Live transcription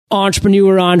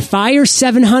Entrepreneur on Fire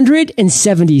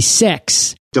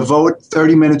 776. Devote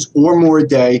 30 minutes or more a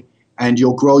day, and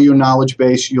you'll grow your knowledge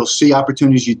base. You'll see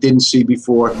opportunities you didn't see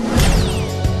before.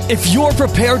 If you're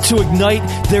prepared to ignite,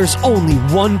 there's only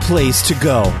one place to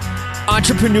go.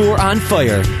 Entrepreneur on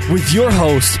Fire with your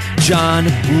host, John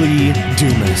Lee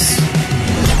Dumas.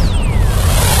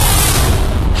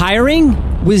 Hiring?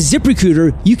 With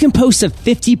ZipRecruiter, you can post to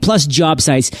 50-plus job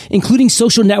sites, including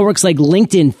social networks like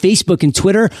LinkedIn, Facebook, and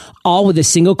Twitter, all with a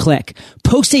single click.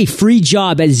 Post a free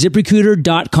job at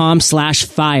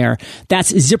ZipRecruiter.com/fire.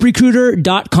 That's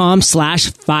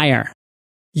ZipRecruiter.com/fire.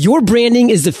 Your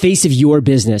branding is the face of your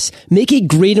business. Make a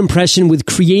great impression with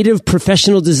creative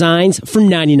professional designs from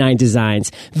 99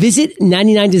 Designs. Visit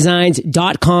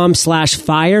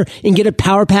 99designs.com/fire and get a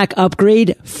Power Pack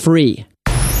upgrade free.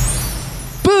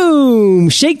 Boom!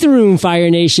 Shake the room,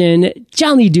 Fire Nation.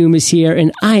 John Lee Dumas here,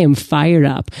 and I am fired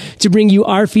up to bring you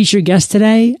our featured guest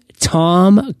today,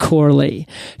 Tom Corley.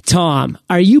 Tom,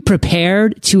 are you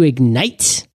prepared to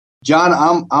ignite?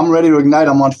 John, I'm ready to ignite.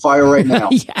 I'm on fire right now.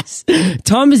 Yes.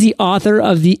 Tom is the author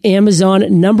of the Amazon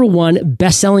 #1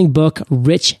 best-selling book,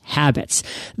 Rich Habits,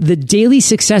 The Daily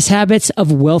Success Habits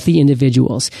of Wealthy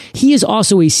Individuals. He is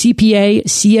also a CPA,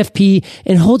 CFP,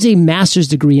 and holds a master's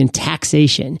degree in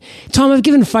taxation. Tom, I've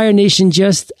given Fire Nation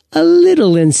just a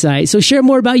little insight. So share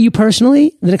more about you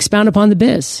personally, then expound upon the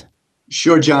biz.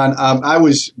 Sure, John. I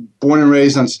was born and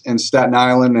raised in Staten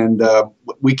Island, and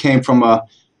we came from a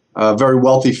very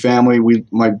wealthy family.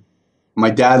 My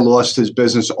dad lost his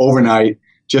business overnight,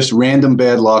 just random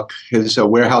bad luck. His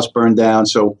warehouse burned down.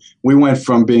 So we went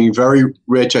from being very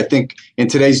rich, I think in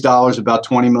today's dollars, about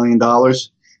 $20 million,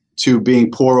 to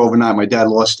being poor overnight. My dad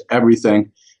lost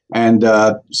everything. And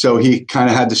so he kind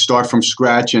of had to start from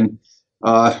scratch. And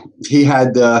he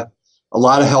had a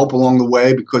lot of help along the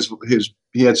way because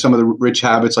he had some of the rich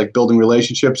habits like building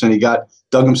relationships, and he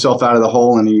dug himself out of the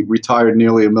hole, and he retired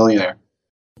nearly a millionaire.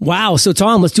 Wow. So,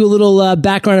 Tom, let's do a little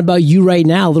background about you right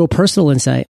now, a little personal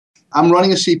insight. I'm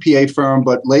running a CPA firm,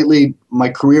 but lately my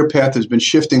career path has been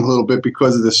shifting a little bit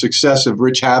because of the success of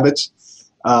Rich Habits.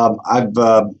 I've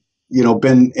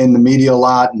been in the media a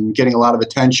lot and getting a lot of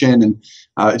attention, and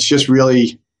it's just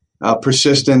really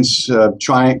persistence,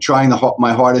 trying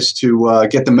my hardest to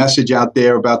get the message out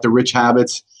there about the Rich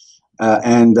Habits.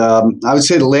 And I would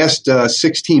say the last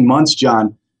 16 months,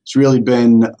 John, it's really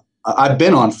been I've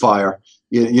been on fire.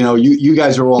 You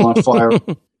guys are all on fire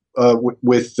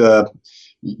with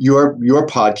your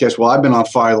podcast. Well, I've been on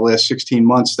fire the last 16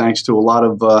 months thanks to a lot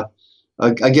of, good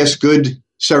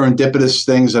serendipitous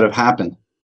things that have happened.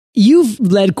 You've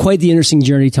led quite the interesting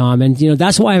journey, Tom. And,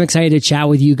 that's why I'm excited to chat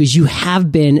with you, because you have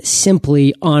been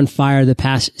simply on fire the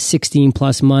past 16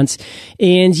 plus months.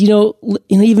 And,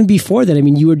 even before that,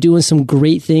 you were doing some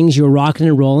great things. You were rocking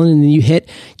and rolling, and then you hit,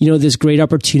 this great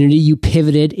opportunity. You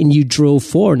pivoted and you drove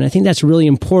forward. And I think that's really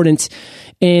important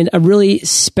and a really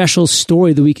special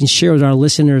story that we can share with our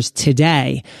listeners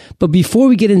today. But before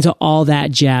we get into all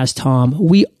that jazz, Tom,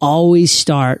 we always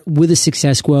start with a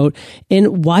success quote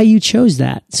and why you chose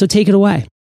that. So take it away.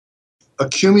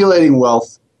 Accumulating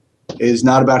wealth is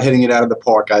not about hitting it out of the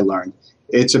park, I learned.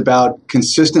 It's about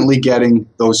consistently getting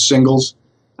those singles.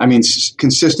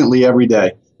 Consistently every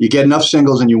day. You get enough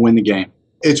singles and you win the game.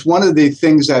 It's one of the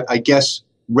things that I guess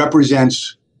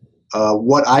represents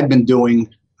what I've been doing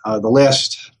the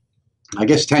last,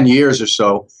 10 years or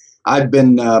so. I've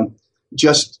been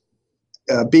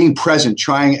being present,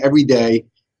 trying every day.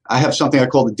 I have something I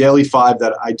call the Daily 5,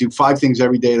 that I do 5 things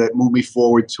every day that move me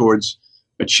forward towards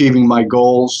achieving my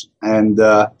goals. And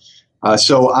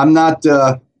so I'm not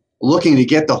looking to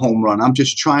get the home run. I'm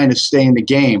just trying to stay in the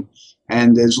game.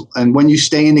 And when you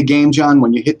stay in the game, John,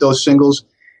 when you hit those singles,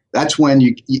 that's when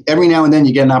you every now and then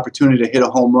you get an opportunity to hit a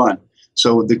home run.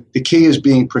 So the key is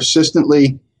being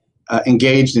persistently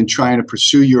engaged in trying to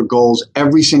pursue your goals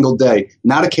every single day,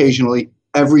 not occasionally,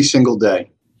 every single day.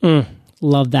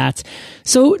 Love that.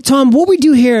 So, Tom, what we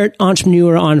do here at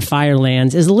Entrepreneur on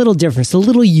Firelands is a little different. It's a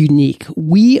little unique.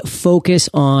 We focus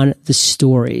on the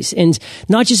stories, and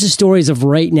not just the stories of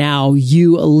right now,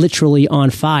 you literally on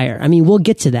fire. We'll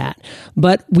get to that.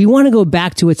 But we want to go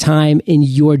back to a time in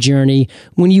your journey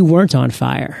when you weren't on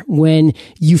fire, when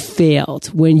you failed,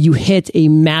 when you hit a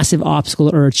massive obstacle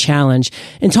or a challenge.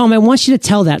 And Tom, I want you to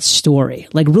tell that story.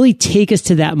 Really take us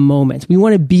to that moment. We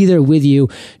want to be there with you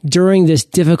during this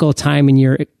difficult time in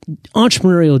your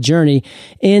entrepreneurial journey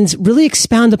and really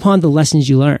expound upon the lessons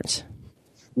you learned.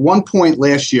 One point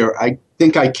last year, I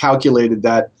think I calculated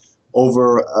that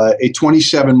over a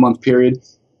 27-month period,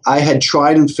 I had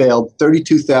tried and failed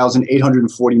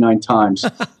 32,849 times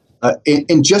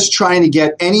in just trying to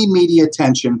get any media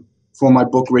attention for my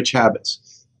book, Rich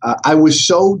Habits. I was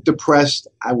so depressed.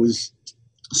 I was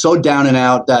so down and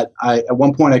out that at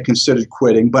one point I considered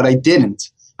quitting, but I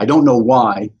didn't. I don't know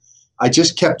why. I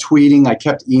just kept tweeting. I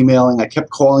kept emailing. I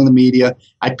kept calling the media.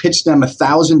 I pitched them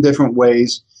 1,000 different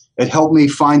ways. It helped me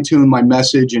fine-tune my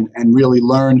message and really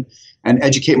learn and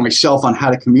educate myself on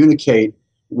how to communicate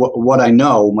what I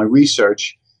know, my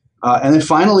research. And then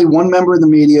finally, one member of the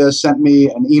media sent me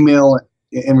an email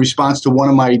in response to one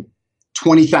of my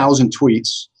 20,000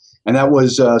 tweets. And that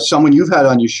was someone you've had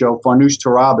on your show, Farnoosh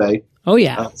Torabi. Oh,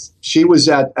 yeah. She was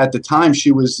at the time,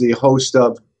 she was the host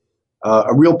of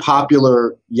a real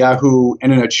popular Yahoo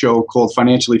internet show called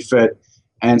Financially Fit.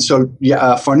 And so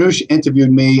Farnoosh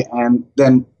interviewed me, and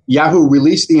then Yahoo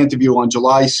released the interview on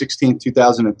July 16,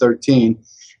 2013.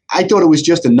 I thought it was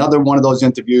just another one of those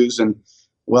interviews, and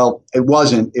well, it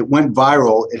wasn't. It went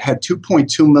viral. It had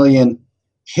 2.2 million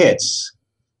hits.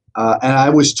 And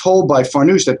I was told by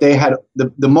Farnoosh that they had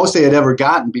the most they had ever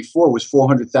gotten before was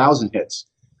 400,000 hits.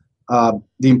 The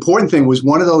important thing was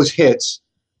one of those hits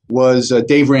was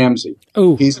Dave Ramsey.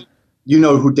 Oh, you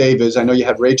know who Dave is. I know you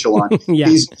had Rachel on. Yeah.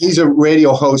 He's a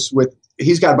radio host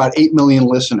he's got about 8 million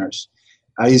listeners.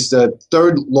 He's the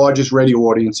third largest radio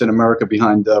audience in America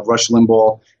behind Rush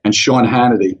Limbaugh and Sean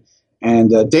Hannity.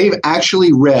 And Dave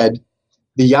actually read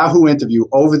the Yahoo interview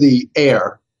over the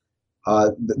air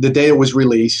the day it was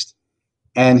released.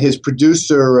 And his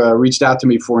producer reached out to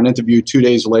me for an interview 2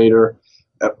 days later.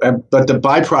 But the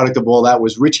byproduct of all that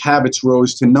was Rich Habits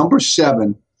rose to number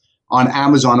 7 on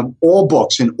Amazon of all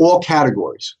books in all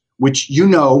categories, which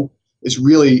is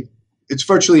really, it's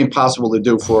virtually impossible to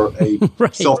do for a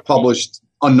right. self-published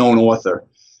unknown author.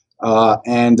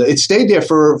 And it stayed there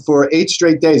for 8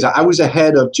 straight days. I was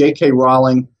ahead of J.K.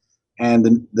 Rowling and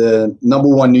the number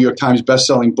 1 New York Times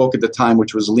bestselling book at the time,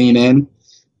 which was Lean In.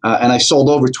 And I sold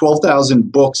over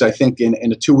 12,000 books, I think, in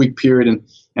a 2-week period.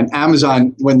 And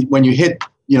Amazon, when you hit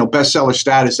bestseller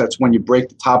status, that's when you break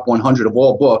the top 100 of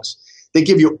all books. They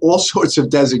give you all sorts of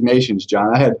designations,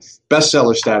 John. I had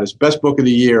bestseller status, best book of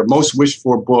the year, most wished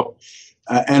for book,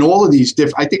 and all of these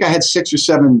different. I think I had 6 or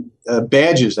 7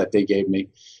 badges that they gave me.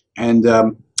 And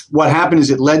what happened is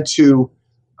it led to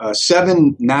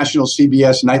 7 national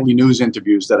CBS nightly news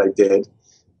interviews that I did,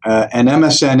 an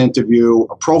MSN interview,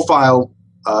 a profile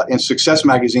in Success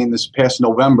Magazine this past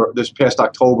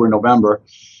October and November.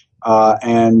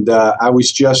 And I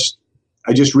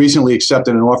just recently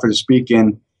accepted an offer to speak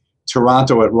in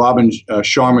Toronto at Robin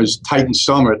Sharma's Titan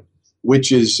Summit,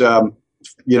 which is,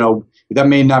 that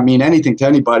may not mean anything to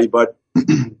anybody, but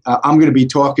I'm going to be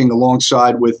talking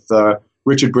alongside with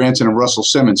Richard Branson and Russell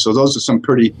Simmons. So those are some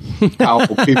pretty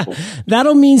powerful people.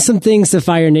 That'll mean some things to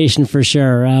Fire Nation for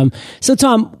sure. So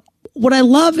Tom, what I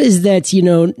love is that,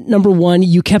 number one,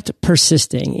 you kept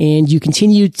persisting and you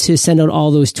continued to send out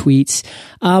all those tweets.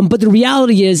 But the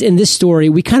reality is in this story,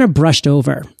 we kind of brushed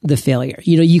over the failure.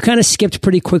 You kind of skipped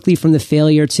pretty quickly from the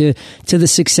failure to the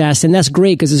success. And that's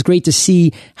great because it's great to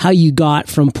see how you got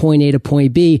from point A to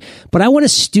point B. But I want to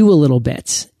stew a little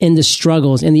bit in the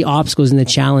struggles and the obstacles and the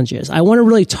challenges. I want to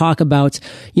really talk about,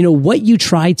 what you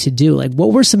tried to do. Like,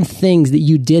 what were some things that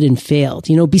you did and failed,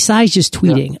 besides just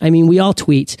tweeting? Yeah. I mean, we all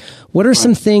tweet. What are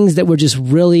some things that were just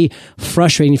really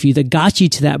frustrating for you that got you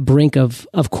to that brink of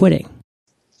quitting?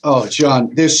 Oh,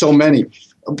 John, there's so many.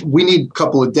 We need a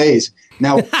couple of days.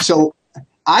 Now, so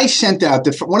I sent out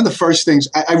one of the first things.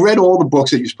 I read all the books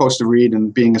that you're supposed to read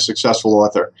in being a successful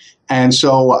author. And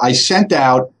so I sent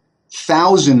out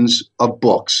thousands of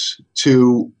books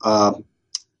to,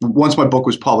 once my book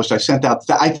was published, I sent out,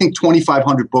 I think,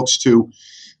 2,500 books to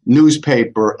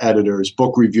newspaper editors,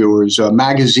 book reviewers,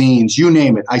 magazines, you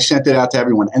name it. I sent it out to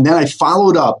everyone. And then I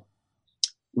followed up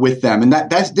with them. And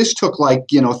this took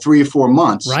 3 or 4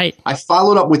 months. Right. I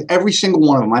followed up with every single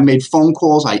one of them. I made phone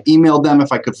calls. I emailed them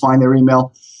if I could find their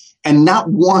email. And not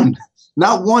one,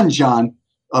 John,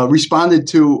 responded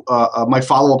to my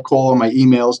follow-up call or my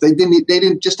emails. They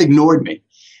didn't just ignored me.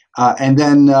 And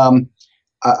then,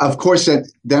 of course,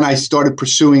 then I started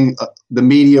pursuing the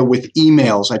media with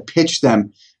emails. I pitched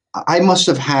them. I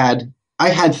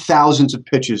had thousands of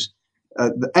pitches.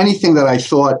 Anything that I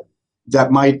thought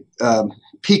that might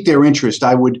pique their interest,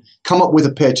 I would come up with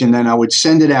a pitch and then I would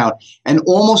send it out. And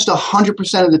almost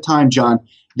 100% of the time, John,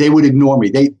 they would ignore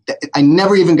me. I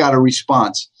never even got a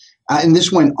response. And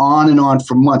this went on and on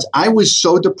for months. I was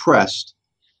so depressed.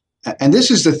 And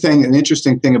this is an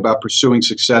interesting thing about pursuing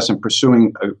success and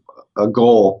pursuing a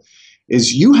goal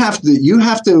is you have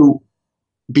to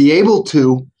be able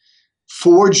to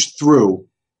forge through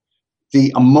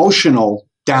the emotional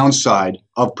downside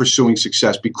of pursuing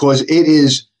success, because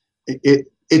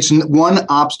it's one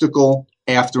obstacle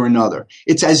after another.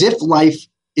 It's as if life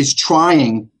is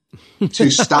trying to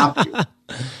stop you.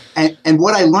 And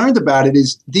what I learned about it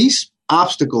is these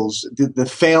obstacles, the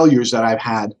failures that I've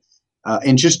had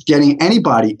in just getting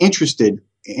anybody interested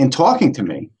in talking to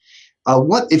me,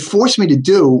 what it forced me to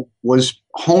do was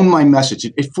hone my message.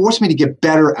 It forced me to get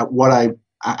better at what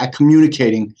at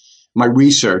communicating my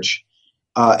research.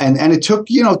 And it took,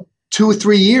 2 or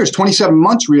 3 years, 27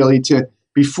 months really,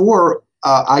 before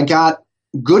I got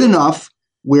good enough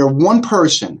where one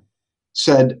person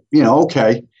said,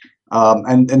 okay.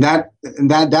 And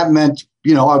that meant,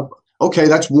 okay,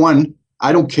 that's one.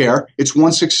 I don't care. It's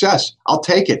one success. I'll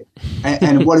take it.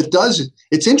 And what it does,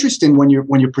 it's interesting when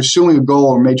you're pursuing a goal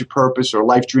or major purpose or a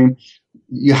life dream,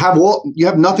 you have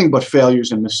nothing but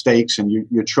failures and mistakes, and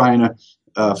you're trying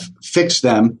to fix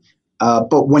them.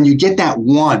 But when you get that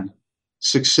one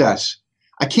success,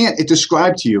 I can't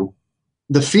describe to you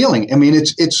the feeling. I mean,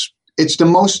 it's the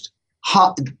most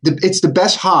high, it's the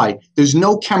best high. There's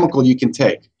no chemical you can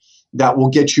take that will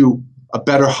get you a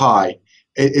better high.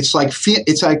 It's like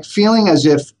feeling as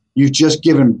if you've just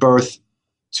given birth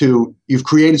to, you've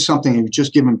created something and you've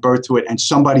just given birth to it, and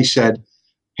somebody said,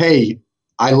 "Hey,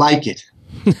 I like it.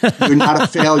 You're not a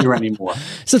failure anymore."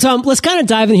 So Tom, let's kind of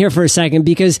dive in here for a second,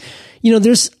 because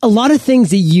there's a lot of things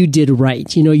that you did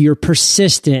right. Your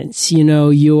persistence,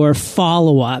 your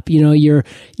follow-up, your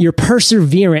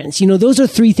perseverance, those are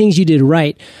 3 things you did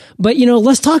right. But,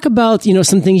 let's talk about,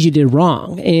 some things you did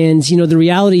wrong. And, the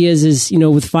reality is,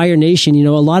 with Fire Nation,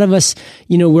 a lot of us,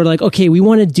 we're like, okay, we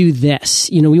want to do this.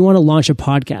 We want to launch a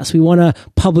podcast. We want to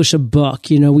publish a book.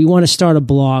 We want to start a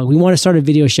blog. We want to start a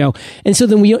video show. And so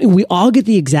then we all get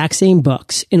the exact same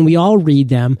books and we all read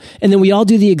them. And then we all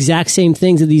do the exact same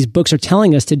things that these books are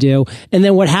telling us to do. And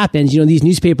then what happens? These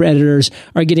newspaper editors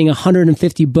are getting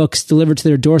 150 books delivered to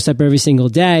their doorstep every single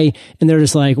day. And they're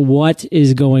just like, what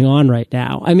is going on right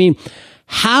now? I mean,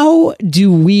 how do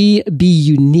we be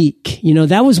unique?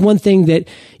 That was one thing that,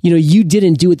 you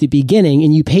didn't do at the beginning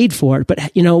and you paid for it. But,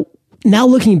 now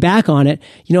looking back on it,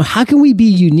 how can we be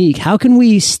unique? How can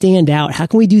we stand out? How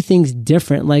can we do things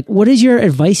different? Like, what is your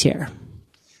advice here?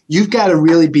 You've got to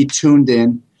really be tuned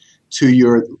in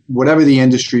to whatever the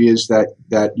industry is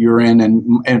that you're in.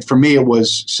 And for me, it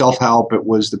was self-help. It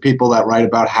was the people that write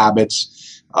about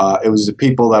habits. It was the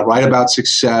people that write about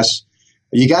success.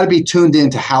 You got to be tuned in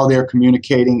to how they're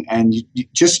communicating, and you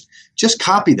just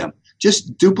copy them.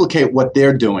 Just duplicate what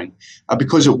they're doing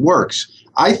because it works.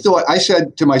 I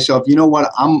said to myself, you know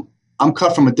what? I'm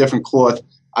cut from a different cloth.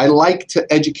 I like to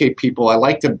educate people. I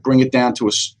like to bring it down to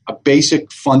a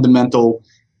basic, fundamental,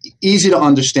 easy to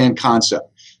understand concept.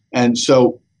 And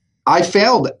so I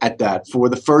failed at that for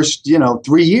the first,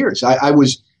 3 years. I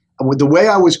was the way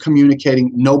I was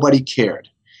communicating, nobody cared.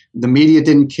 The media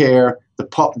didn't care.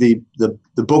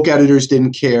 The book editors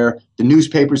didn't care. The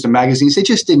newspapers, the magazines, they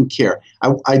just didn't care.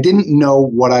 I didn't know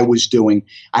what I was doing.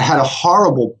 I had a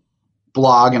horrible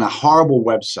blog and a horrible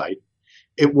website.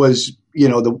 It was,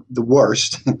 the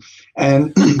worst.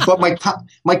 And but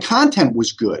my content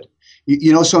was good.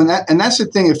 So that's the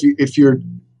thing. If you're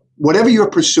whatever you're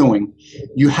pursuing,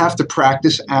 you have to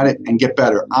practice at it and get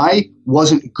better. I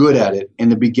wasn't good at it in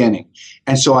the beginning.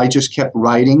 And so I just kept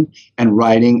writing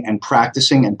and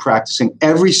practicing and practicing.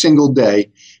 Every single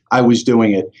day I was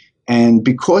doing it. And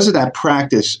because of that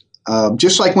practice,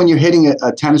 just like when you're hitting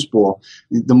a tennis ball,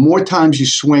 the more times you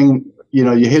swing, you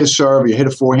hit a serve, or you hit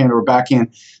a forehand or a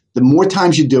backhand, the more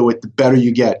times you do it, the better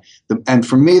you get. And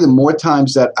for me, the more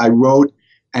times that I wrote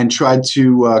and tried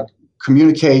to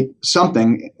communicate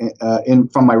something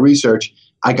from my research,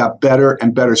 I got better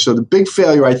and better. So the big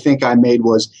failure I think I made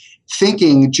was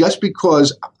thinking just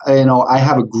because I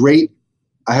have great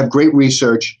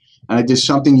research and I did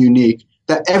something unique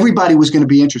that everybody was going to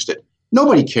be interested.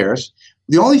 Nobody cares.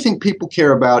 The only thing people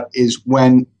care about is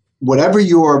when whatever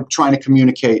you're trying to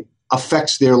communicate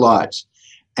affects their lives.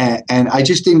 And I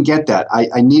just didn't get that.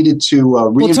 I needed to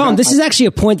reinvent. Well, Tom, this is actually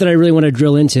a point that I really want to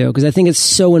drill into because I think it's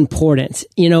so important.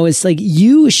 It's like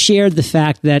you shared the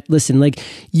fact that, listen, like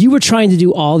you were trying to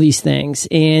do all these things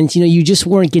and, you just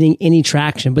weren't getting any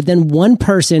traction. But then one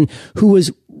person who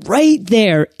was right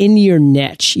there in your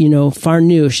niche,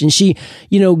 Farnoosh, and she,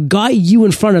 got you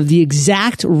in front of the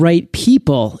exact right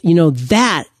people,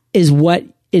 that is what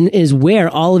is where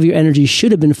all of your energy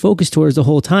should have been focused towards the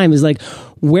whole time, is like,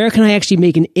 where can I actually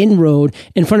make an inroad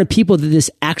in front of people that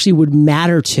this actually would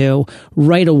matter to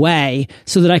right away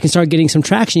so that I can start getting some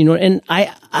traction, and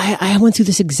I went through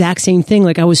this exact same thing.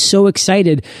 Like I was so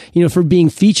excited, for being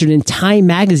featured in Time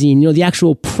Magazine, the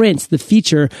actual print, the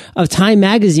feature of Time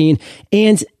Magazine.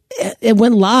 And it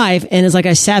went live, and it's like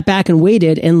I sat back and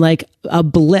waited, and like a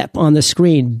blip on the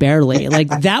screen, barely. Like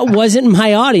that wasn't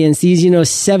my audience, these,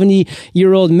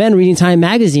 70-year-old men reading Time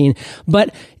magazine.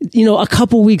 But, a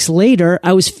couple weeks later,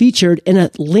 I was featured in a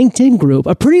LinkedIn group,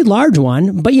 a pretty large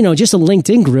one, but, just a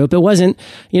LinkedIn group. It wasn't,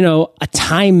 a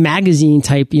Time magazine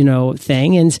type,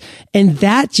 thing. And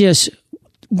that just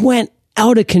went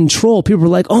out of control. People were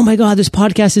like, oh my God, this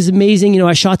podcast is amazing.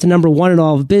 I shot to #1 in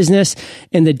all of business,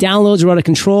 and the downloads were out of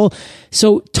control.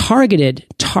 So targeted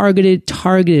Fire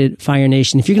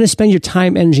Nation. If you're going to spend your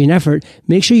time, energy, and effort,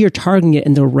 make sure you're targeting it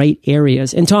in the right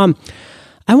areas. And Tom,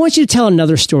 I want you to tell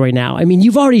another story now. I mean,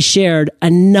 you've already shared a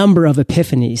number of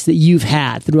epiphanies that you've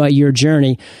had throughout your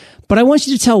journey, but I want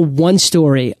you to tell one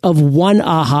story of one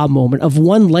aha moment, of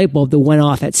one light bulb that went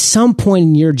off at some point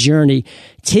in your journey.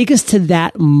 Take us to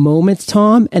that moment,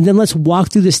 Tom, and then let's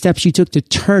walk through the steps you took to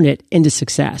turn it into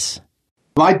success.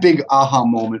 My big aha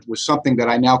moment was something that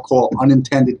I now call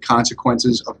unintended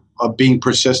consequences of being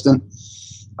persistent.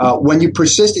 When you're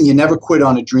persistent, you never quit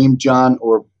on a dream, John,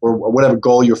 or whatever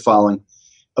goal you're following.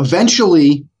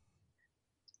 Eventually,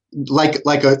 like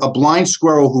a blind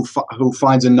squirrel who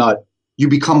finds a nut, you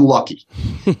become lucky.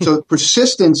 So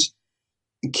persistence,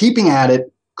 keeping at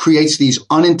it, creates these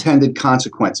unintended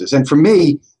consequences. And for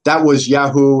me, that was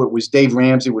Yahoo. It was Dave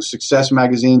Ramsey. It was Success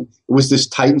Magazine. It was this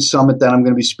Titan Summit that I'm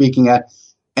going to be speaking at.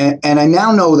 And I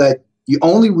now know that you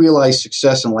only realize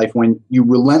success in life when you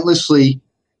relentlessly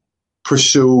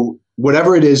pursue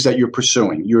whatever it is that you're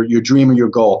pursuing, your dream or your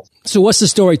goal. So what's the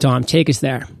story, Tom? Take us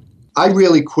there. I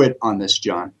really quit on this,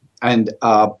 John. And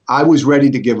I was ready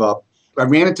to give up. I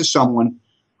ran into someone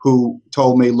who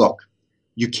told me, look,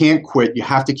 you can't quit. You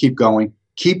have to keep going.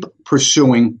 Keep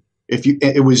pursuing.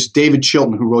 It was David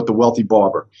Chilton who wrote The Wealthy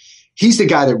Barber. He's the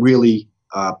guy that really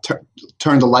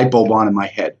turned the light bulb on in my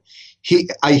head.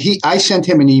 I sent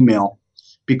him an email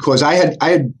because I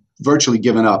had virtually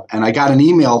given up, and I got an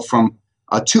email from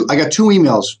I got two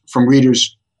emails from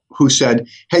readers who said,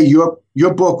 hey,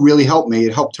 your book really helped me.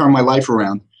 It helped turn my life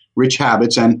around, Rich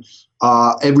Habits, and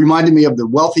it reminded me of The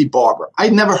Wealthy Barber.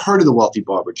 I'd never heard of The Wealthy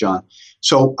Barber, John.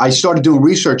 So I started doing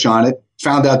research on it,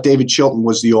 found out David Chilton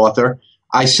was the author.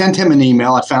 I sent him an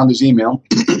email. I found his email.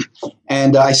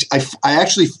 And I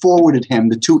actually forwarded him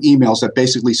the two emails that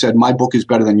basically said, my book is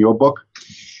better than your book.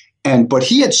 But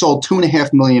he had sold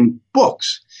 2.5 million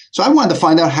books. So I wanted to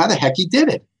find out how the heck he did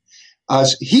it.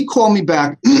 He called me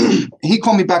back. He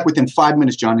called me back within 5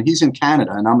 minutes, John. And he's in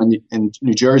Canada, and I'm in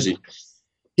New Jersey.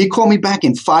 He called me back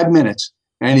in 5 minutes.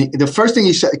 And the first thing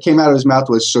he said came out of his mouth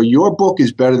was, so your book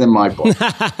is better than my book.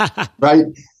 Right?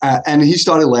 And he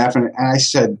started laughing. And I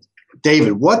said,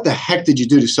 David, what the heck did you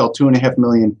do to sell 2.5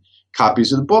 million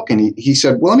copies of the book? And he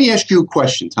said, well, let me ask you a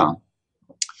question, Tom.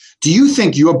 Do you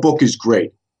think your book is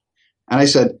great? And I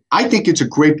said, I think it's a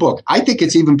great book. I think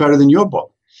it's even better than your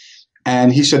book.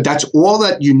 And he said, that's all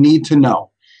that you need to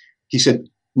know. He said,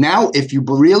 now, if you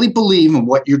really believe in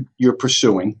what you're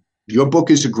pursuing, your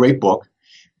book is a great book,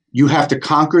 you have to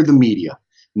conquer the media.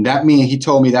 And he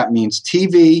told me that means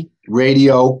TV,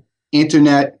 radio,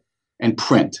 internet, and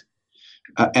print.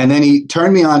 And then he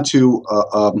turned me on to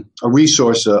a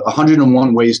resource,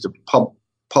 101 Ways to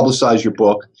Publicize Your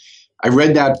Book. I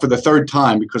read that for the third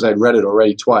time because I'd read it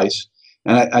already twice.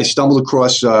 And I stumbled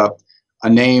across a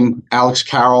name, Alex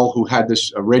Carroll, who had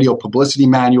this radio publicity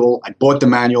manual. I bought the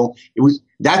manual.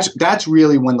 That's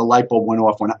really when the light bulb went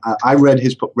off. When I read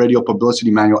his radio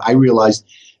publicity manual, I realized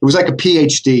it was like a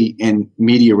PhD in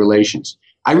media relations.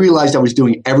 I realized I was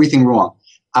doing everything wrong.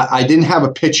 I didn't have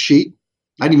a pitch sheet.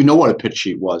 I didn't even know what a pitch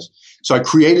sheet was. So I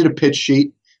created a pitch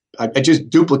sheet. I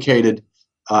just duplicated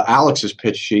Alex's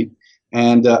pitch sheet.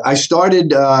 And I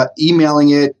started emailing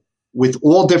it with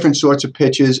all different sorts of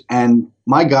pitches. And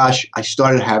my gosh, I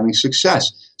started having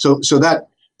success. So that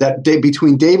day,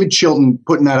 between David Chilton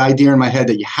putting that idea in my head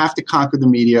that you have to conquer the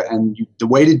media, and the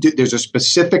way to do, there's a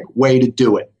specific way to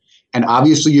do it. And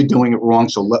obviously you're doing it wrong.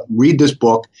 So read this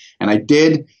book. And I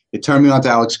did. It turned me on to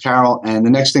Alex Carroll. And the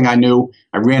next thing I knew,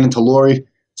 I ran into Lori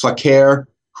Flaquer,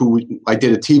 who I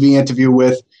did a TV interview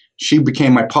with. She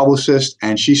became my publicist,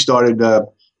 and she started,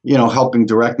 helping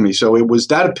direct me. So it was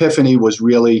that epiphany was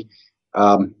really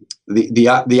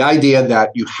the idea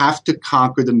that you have to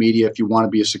conquer the media if you want to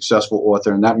be a successful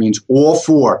author, and that means all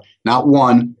four, not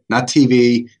one, not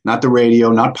TV, not the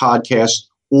radio, not podcasts,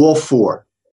 all four.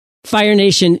 Fire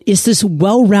Nation, it's this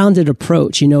well-rounded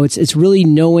approach. It's really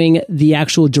knowing the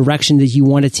actual direction that you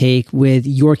want to take with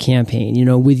your campaign,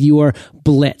 with your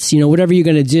blitz, whatever you're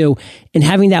going to do, and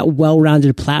having that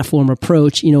well-rounded platform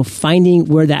approach, finding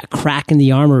where that crack in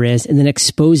the armor is and then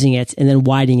exposing it and then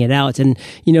widening it out. And,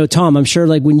 Tom, I'm sure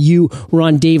like when you were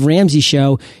on Dave Ramsey's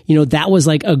show, that was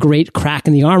like a great crack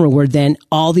in the armor where then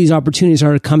all these opportunities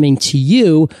are coming to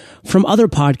you from other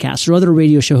podcasts or other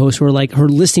radio show hosts who are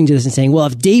listening to this and saying, well,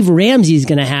 if Dave Ramsey is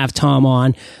going to have Tom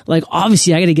on, like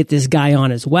obviously I got to get this guy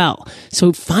on as well.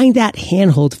 So find that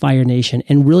handhold, Fire Nation,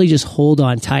 and really just hold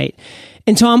on tight.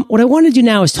 And Tom, what I want to do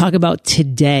now is talk about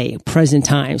today, present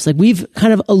times. Like we've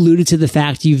kind of alluded to the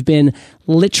fact you've been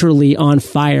literally on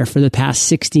fire for the past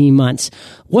 16 months.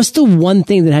 What's the one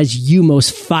thing that has you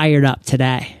most fired up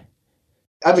today?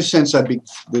 Ever since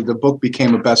the book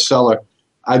became a bestseller,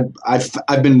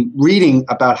 I've been reading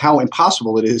about how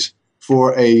impossible it is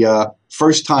for a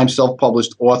first-time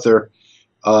self-published author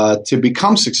to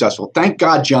become successful. Thank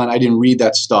God, John, I didn't read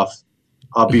that stuff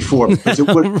before, because it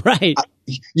would, right.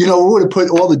 It would have put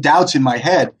all the doubts in my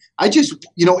head. I just,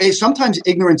 sometimes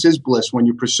ignorance is bliss when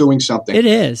you're pursuing something. It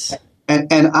is.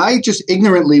 And I just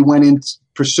ignorantly went in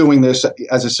pursuing this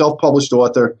as a self-published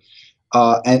author.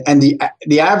 And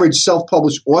the average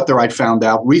self-published author, I found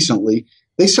out recently,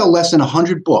 they sell less than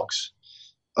 100 books.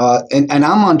 And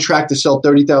I'm on track to sell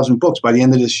 30,000 books by the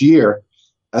end of this year.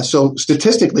 So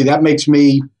statistically, that makes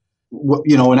me,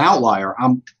 an outlier.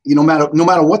 No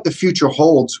matter what the future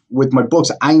holds with my books,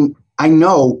 I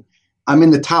know I'm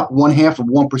in the top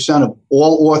 0.5% of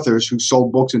all authors who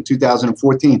sold books in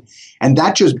 2014. And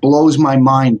that just blows my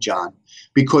mind, John,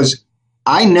 because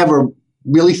I never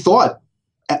really thought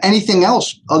anything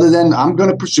else other than I'm going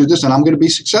to pursue this and I'm going to be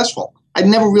successful. I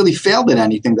never really failed at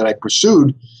anything that I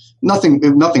pursued. Nothing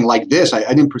like this.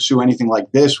 I didn't pursue anything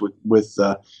like this with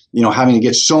having to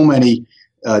get so many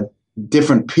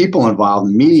different people involved,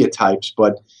 media types.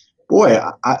 But boy,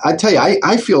 I tell you,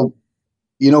 I feel,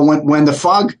 when the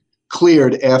fog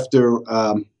cleared after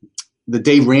the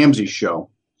Dave Ramsey show,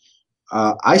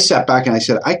 I sat back and I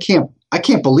said, I can't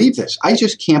believe this. I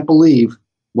just can't believe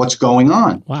what's going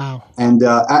on. Wow. And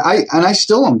I'm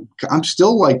still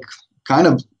like kind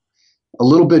of a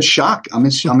little bit shocked. I'm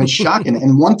in shock,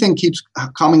 and one thing keeps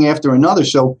coming after another.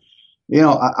 So,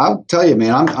 I'll tell you,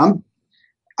 man, I'm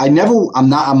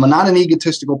not an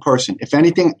egotistical person. If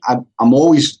anything, I'm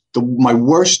always my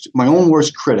own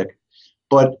worst critic.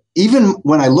 But even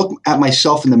when I look at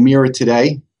myself in the mirror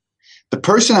today, the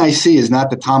person I see is not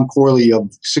the Tom Corley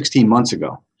of 16 months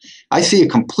ago. I see a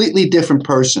completely different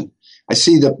person. I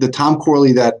see the Tom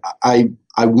Corley that I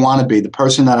want to be, the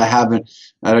person that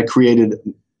I created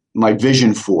my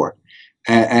vision for.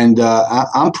 And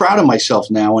I'm proud of myself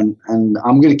now, and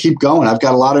I'm going to keep going. I've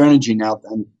got a lot of energy now,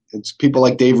 and it's people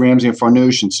like Dave Ramsey and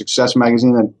Farnoosh and Success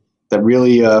Magazine that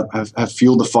really have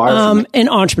fueled the fire for me. An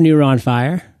entrepreneur on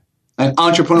fire. An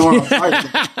entrepreneur on fire.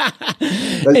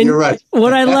 You're right.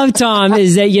 What I love, Tom,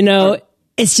 is that,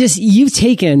 it's just you've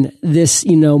taken this,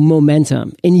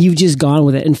 momentum and you've just gone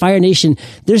with it. And Fire Nation,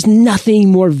 there's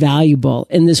nothing more valuable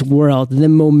in this world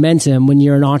than momentum when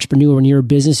you're an entrepreneur, when you're a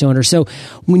business owner. So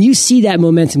when you see that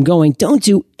momentum going, don't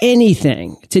do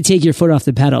anything to take your foot off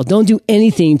the pedal. Don't do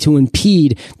anything to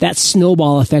impede that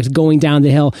snowball effect going down the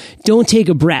hill. Don't take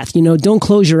a breath, don't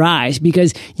close your eyes,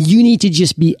 because you need to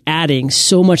just be adding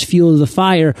so much fuel to the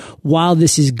fire while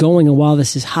this is going and while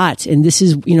this is hot. And this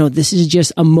is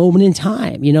just a moment in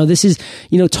time. This is,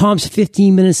 Tom's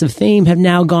 15 minutes of fame have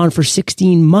now gone for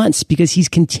 16 months because he's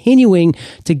continuing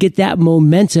to get that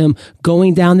momentum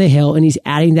going down the hill and he's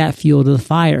adding that fuel to the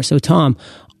fire. So Tom,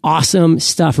 awesome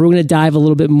stuff. We're going to dive a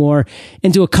little bit more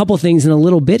into a couple things in a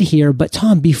little bit here. But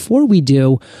Tom, before we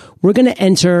do, we're going to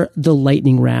enter the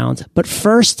lightning round. But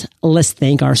first, let's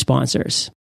thank our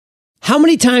sponsors. How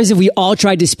many times have we all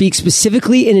tried to speak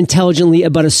specifically and intelligently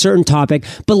about a certain topic,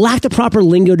 but lack the proper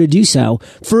lingo to do so?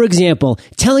 For example,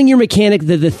 telling your mechanic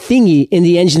that the thingy in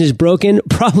the engine is broken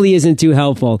probably isn't too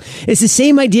helpful. It's the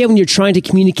same idea when you're trying to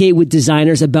communicate with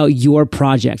designers about your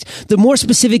project. The more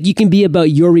specific you can be about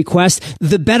your request,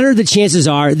 the better the chances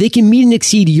are they can meet and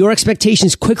exceed your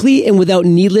expectations quickly and without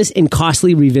needless and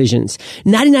costly revisions.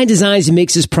 99 Designs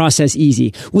makes this process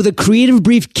easy. With a creative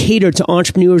brief catered to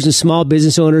entrepreneurs and small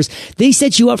business owners, they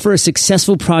set you up for a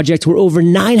successful project where over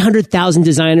 900,000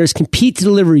 designers compete to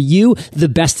deliver you the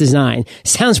best design.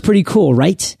 Sounds pretty cool,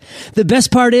 right? The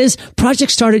best part is,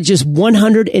 projects start at just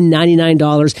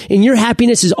 $199, and your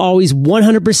happiness is always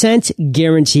 100%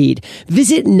 guaranteed.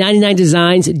 Visit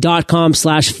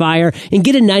 99designs.com/fire and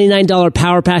get a $99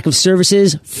 power pack of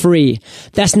services free.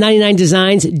 That's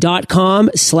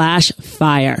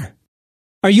 99designs.com/fire.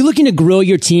 Are you looking to grow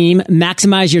your team,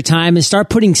 maximize your time, and start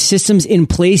putting systems in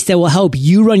place that will help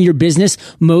you run your business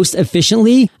most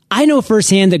efficiently? I know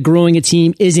firsthand that growing a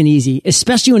team isn't easy,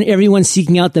 especially when everyone's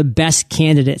seeking out the best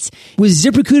candidates. With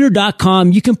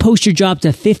ZipRecruiter.com, you can post your job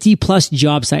to 50 plus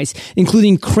job sites,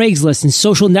 including Craigslist and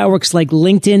social networks like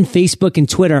LinkedIn, Facebook, and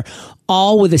Twitter,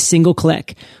 all with a single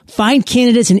click. Find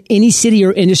candidates in any city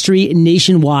or industry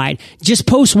nationwide. Just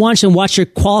post once and watch your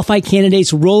qualified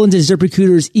candidates roll into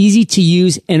ZipRecruiter's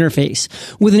easy-to-use interface.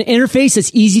 With an interface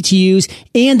that's easy to use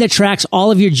and that tracks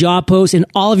all of your job posts and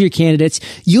all of your candidates,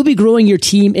 you'll be growing your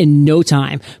team in no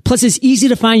time. Plus, it's easy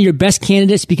to find your best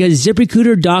candidates because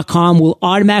ZipRecruiter.com will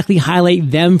automatically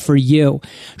highlight them for you.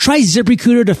 Try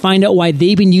ZipRecruiter to find out why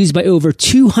they've been used by over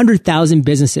 200,000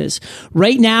 businesses.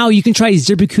 Right now, you can try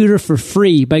ZipRecruiter for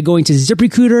free by going to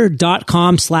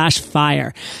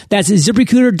ZipRecruiter.com/fire. That's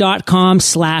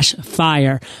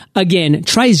ZipRecruiter.com/fire. Again,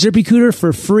 try ZipRecruiter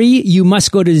for free. You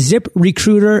must go to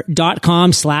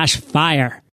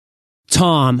ZipRecruiter.com/fire.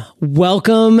 Tom,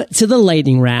 welcome to the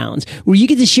lightning round, where you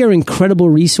get to share incredible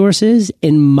resources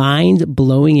and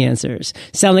mind-blowing answers.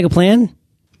 Sound like a plan?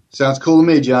 Sounds cool to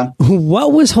me, John.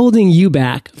 What was holding you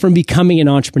back from becoming an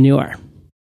entrepreneur?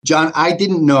 John, I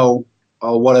didn't know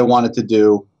what I wanted to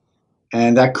do,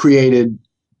 and that created,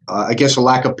 I guess, a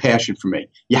lack of passion for me.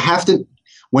 You have to,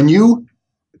 when you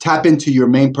tap into your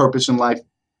main purpose in life,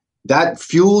 that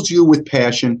fuels you with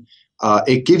passion.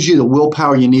 It gives you the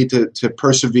willpower you need to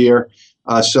persevere.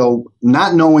 So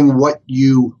not knowing what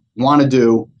you want to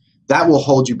do, that will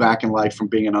hold you back in life from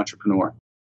being an entrepreneur.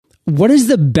 What is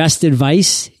the best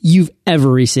advice you've ever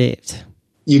received?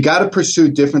 You got to pursue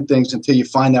different things until you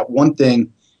find that one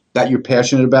thing that you're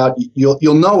passionate about.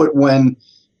 You'll know it when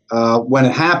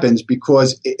it happens,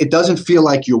 because it doesn't feel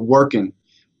like you're working.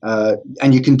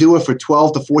 And you can do it for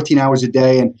 12 to 14 hours a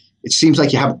day, and it seems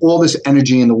like you have all this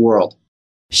energy in the world.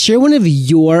 Share one of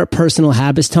your personal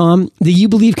habits, Tom, that you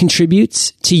believe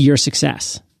contributes to your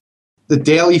success. The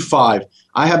Daily 5.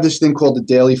 I have this thing called the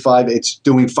Daily 5. It's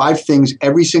doing 5 things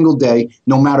every single day,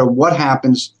 no matter what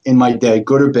happens in my day,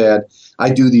 good or bad.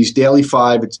 I do these Daily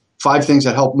 5. It's 5 things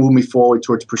that help move me forward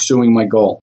towards pursuing my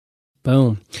goal.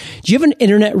 Boom. Do you have an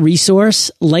internet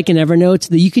resource like an Evernote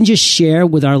that you can just share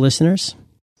with our listeners?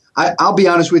 I'll be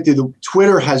honest with you.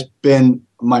 Twitter has been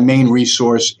my main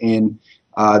resource in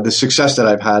the success that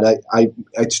I've had.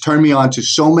 It's turned me on to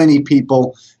so many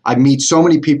people. I meet so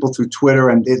many people through Twitter,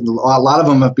 and a lot of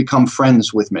them have become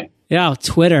friends with me. Yeah,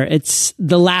 Twitter. It's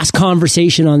the last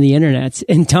conversation on the internet.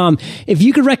 And Tom, if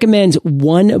you could recommend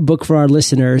one book for our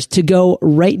listeners to go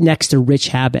right next to Rich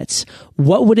Habits,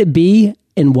 what would it be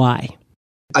and why?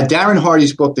 Darren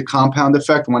Hardy's book, The Compound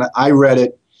Effect, when I read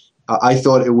it, I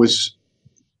thought it was,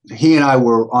 he and I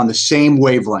were on the same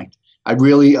wavelength. I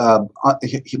really,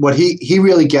 what he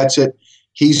really gets it.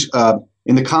 He's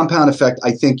in The Compound Effect. I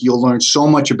think you'll learn so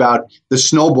much about the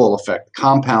snowball effect,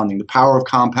 compounding, the power of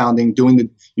compounding, doing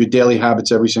your daily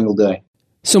habits every single day.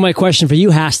 So my question for you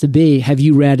has to be, have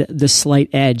you read The Slight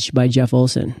Edge by Jeff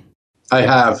Olson? I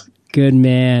have. Good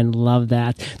man. Love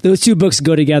that. Those two books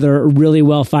go together really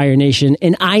well, Fire Nation.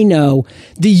 And I know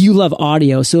that you love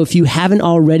audio. So if you haven't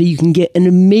already, you can get an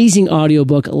amazing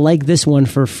audiobook like this one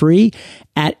for free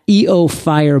at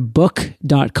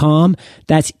eofirebook.com.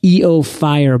 That's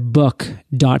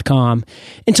eofirebook.com.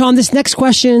 And Tom, this next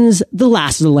question's the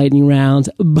last of the lightning round,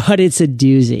 but it's a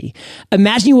doozy.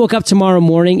 Imagine you woke up tomorrow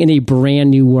morning in a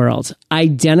brand new world,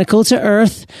 identical to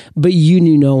Earth, but you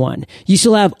knew no one. You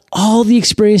still have all the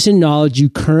experience and knowledge you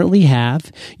currently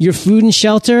have, your food and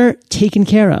shelter taken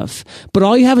care of, but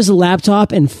all you have is a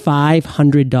laptop and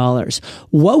 $500.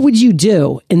 What would you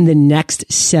do in the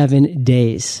next 7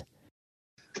 days?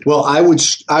 Well, I would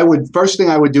first thing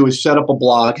I would do is set up a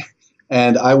blog,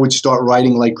 and I would start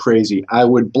writing like crazy. I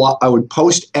would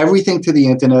post everything to the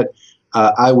internet.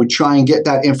 I would try and get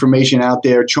that information out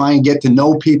there, try and get to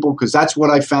know people, because that's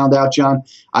what I found out, John.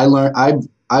 I've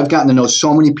gotten to know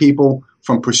so many people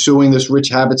from pursuing this Rich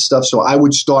Habit stuff. So I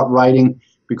would start writing,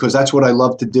 because that's what I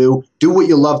love to do. Do what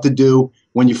you love to do.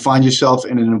 When you find yourself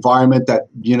in an environment that,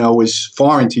 is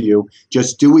foreign to you,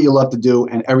 just do what you love to do,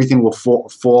 and everything will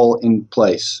fall in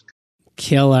place.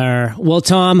 Killer. Well,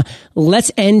 Tom,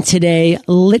 let's end today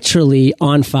literally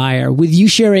on fire with you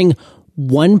sharing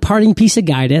one parting piece of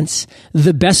guidance,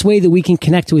 the best way that we can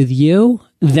connect with you,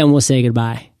 then we'll say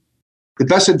goodbye. The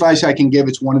best advice I can give,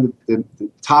 it's one of the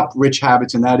top Rich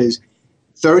Habits, and that is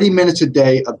 30 minutes a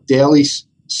day of daily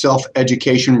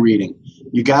self-education reading.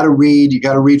 You got to read. You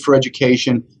got to read for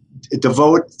education.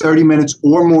 Devote 30 minutes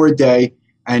or more a day,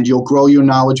 and you'll grow your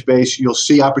knowledge base. You'll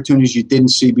see opportunities you didn't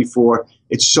see before.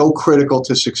 It's so critical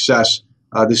to success,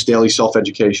 this daily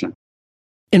self-education.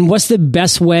 And what's the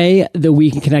best way that we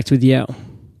can connect with you?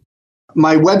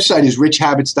 My website is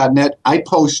richhabits.net. I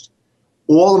post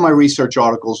all of my research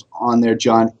articles on there,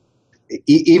 John,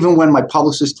 even when my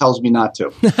publicist tells me not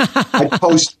to. I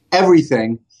post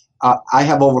everything. I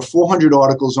have over 400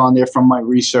 articles on there from my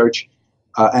research,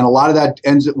 and a lot of that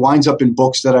winds up in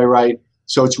books that I write.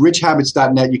 So it's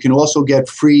richhabits.net. You can also get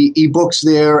free ebooks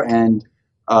there and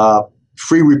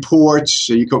free reports.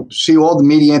 So you can see all the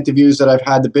media interviews that I've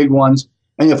had, the big ones.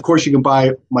 And of course, you can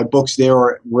buy my books there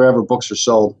or wherever books are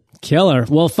sold. Killer.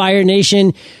 Well, Fire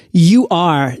Nation, you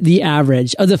are the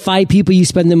average of the 5 people you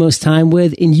spend the most time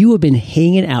with, and you have been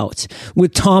hanging out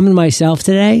with Tom and myself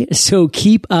today. So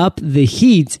keep up the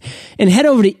heat and head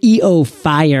over to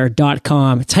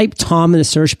eofire.com. Type Tom in the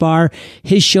search bar.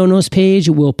 His show notes page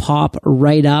will pop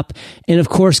right up. And of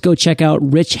course, go check out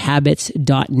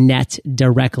richhabits.net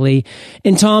directly.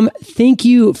 And Tom, thank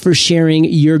you for sharing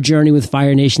your journey with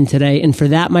Fire Nation today. And for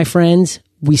that, my friends,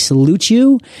 we salute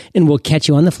you, and we'll catch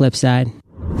you on the flip side.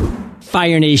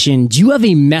 Fire Nation, do you have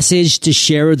a message to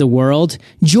share with the world?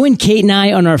 Join Kate and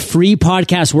I on our free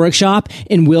podcast workshop,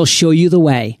 and we'll show you the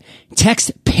way.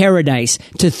 Text PARADISE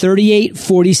to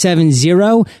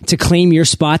 38470 to claim your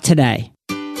spot today.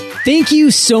 Thank you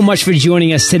so much for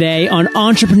joining us today on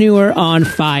Entrepreneur on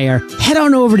Fire. Head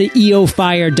on over to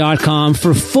eofire.com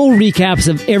for full recaps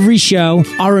of every show,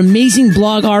 our amazing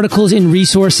blog articles and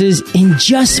resources, and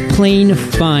just plain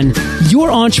fun. Your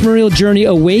entrepreneurial journey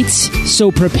awaits,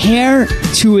 so prepare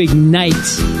to ignite.